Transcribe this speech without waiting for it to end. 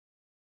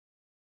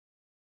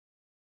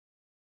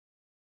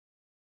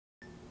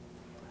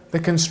The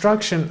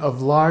construction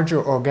of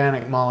larger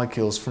organic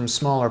molecules from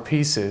smaller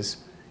pieces,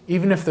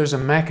 even if there's a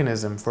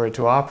mechanism for it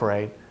to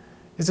operate,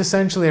 is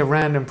essentially a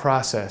random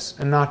process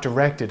and not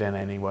directed in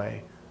any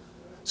way.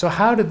 So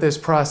how did this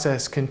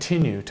process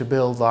continue to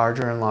build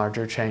larger and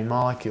larger chain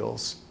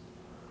molecules?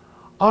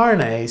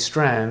 RNA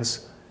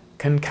strands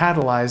can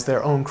catalyze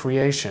their own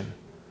creation,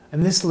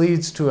 and this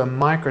leads to a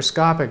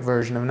microscopic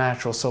version of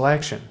natural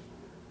selection.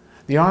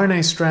 The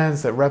RNA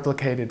strands that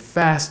replicated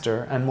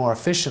faster and more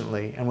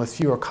efficiently and with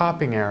fewer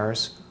copying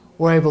errors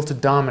were able to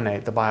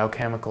dominate the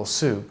biochemical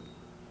soup.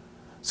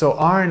 So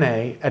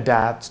RNA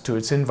adapts to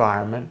its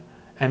environment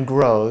and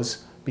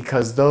grows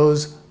because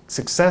those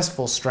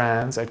successful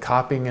strands at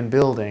copying and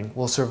building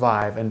will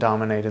survive and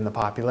dominate in the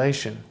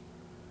population.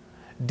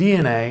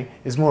 DNA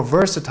is more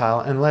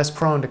versatile and less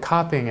prone to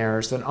copying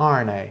errors than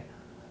RNA,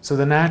 so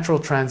the natural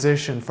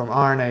transition from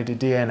RNA to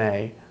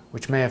DNA,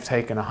 which may have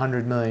taken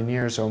 100 million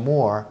years or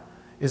more,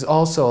 is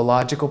also a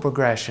logical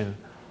progression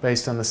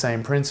based on the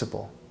same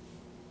principle.